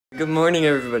Good morning,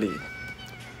 everybody.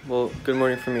 Well, good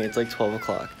morning for me. It's like 12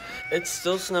 o'clock. It's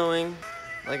still snowing,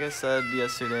 like I said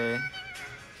yesterday. You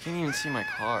can't even see my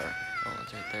car. Oh,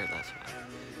 it's right there, that's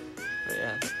why. But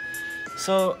yeah.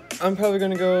 So, I'm probably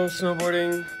gonna go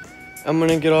snowboarding. I'm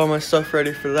gonna get all my stuff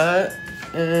ready for that.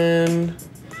 And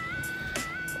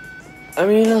I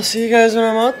mean, I'll see you guys when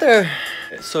I'm out there.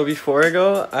 So before I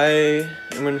go, I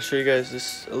am gonna show you guys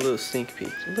just a little sneak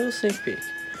peek.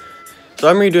 So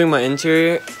I'm redoing my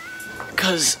interior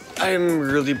because I'm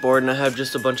really bored and I have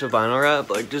just a bunch of vinyl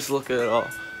wrap. Like, just look at it all.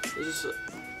 There's just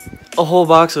a whole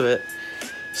box of it.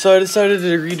 So I decided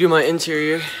to redo my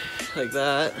interior like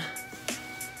that.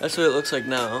 That's what it looks like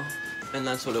now. And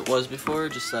that's what it was before,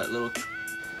 just that little.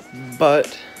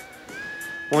 But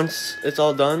once it's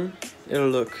all done, it'll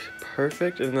look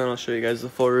perfect, and then I'll show you guys the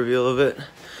full reveal of it.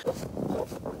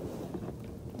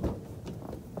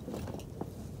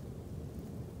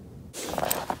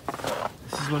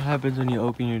 This is what happens when you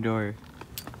open your door.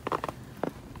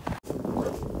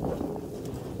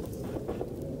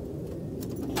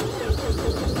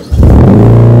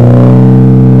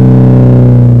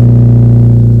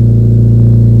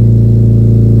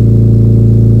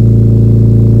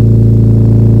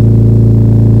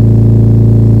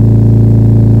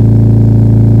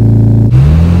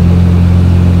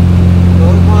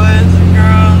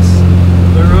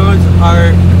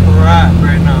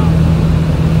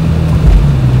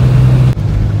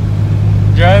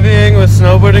 Driving with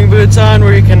snowboarding boots on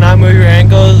where you cannot move your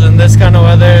ankles in this kind of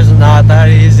weather is not that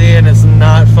easy, and it's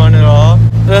not fun at all.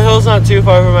 The hill's not too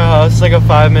far from my house, it's like a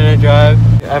 5-minute drive.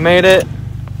 I made it.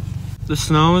 The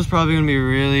snow is probably gonna be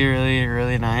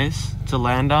really nice to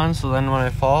land on, so then when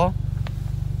I fall,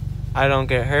 I don't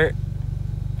get hurt.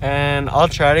 And I'll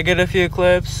try to get a few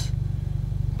clips,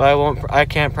 but I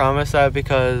can't promise that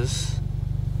because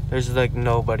there's like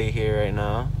nobody here right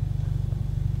now.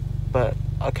 But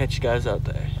I'll catch you guys out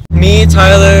there. Me,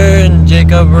 Tyler, and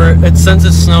Jacob since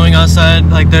it's snowing outside,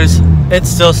 like it's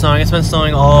still snowing. It's been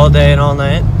snowing all day and all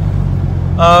night.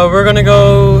 We're gonna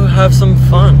go have some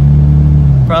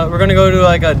fun. We're gonna go to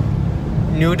like a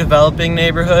new developing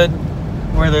neighborhood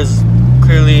where there's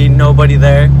clearly nobody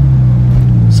there.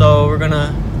 So we're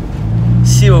gonna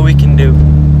see what we can do.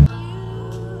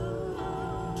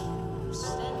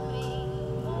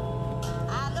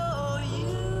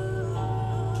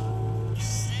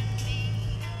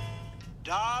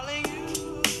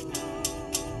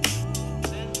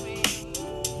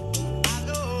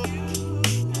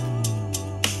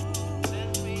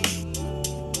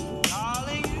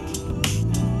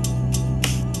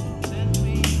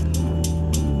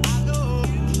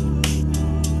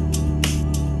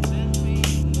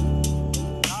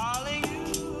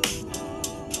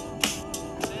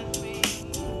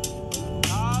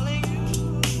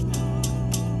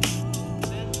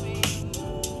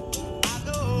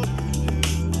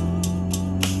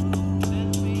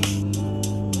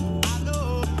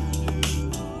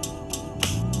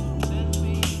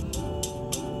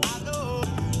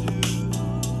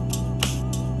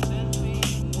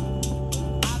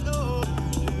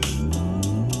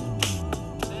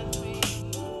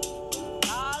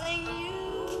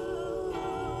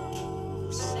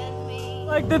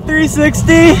 Like the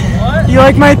 360? What? You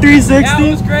like my 360? Yeah,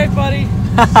 it was great, buddy.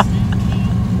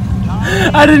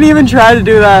 I didn't even try to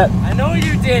do that. I know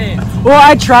you didn't. Well,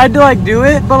 I tried to like do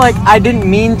it, but like I didn't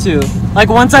mean to. Like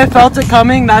once I felt it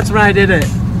coming, that's when I did it.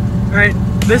 All right,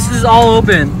 this is all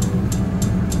open.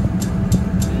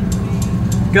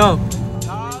 Go.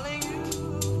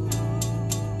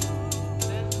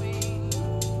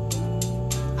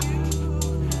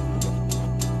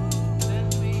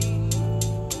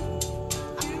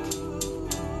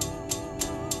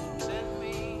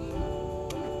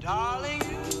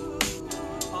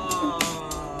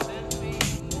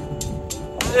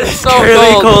 It's so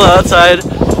really cold outside.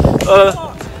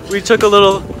 We took a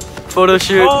little photo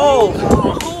shoot.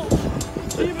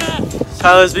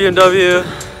 Tyler's BMW.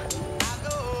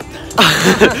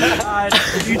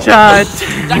 You tried.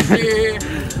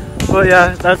 But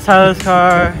yeah, that's Tyler's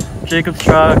car, Jacob's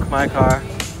truck, my car.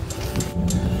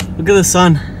 Look at the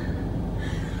sun.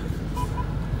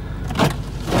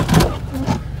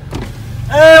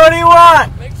 Hey, what do you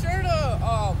want? Make sure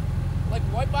to like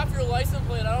wipe off your license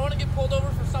plate. I don't want to get pulled over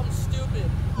for something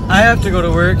stupid. I have to go to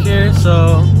work here,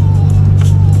 so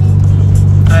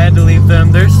I had to leave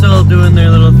them. They're still doing their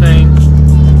little thing.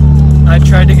 I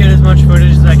tried to get as much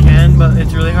footage as I can, but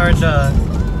it's really hard to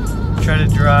try to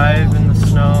drive in the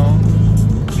snow,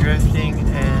 drifting,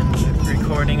 and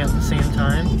recording at the same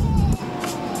time.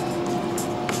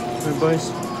 Alright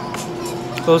boys,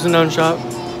 closing down shop.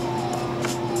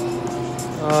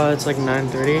 It's like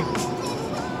 9:30.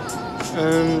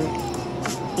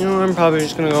 You know, I'm probably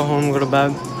just gonna go home, go to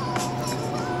bed.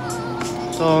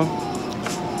 So,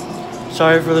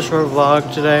 sorry for the short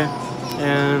vlog today,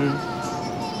 and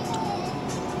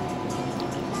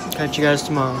catch you guys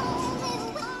tomorrow.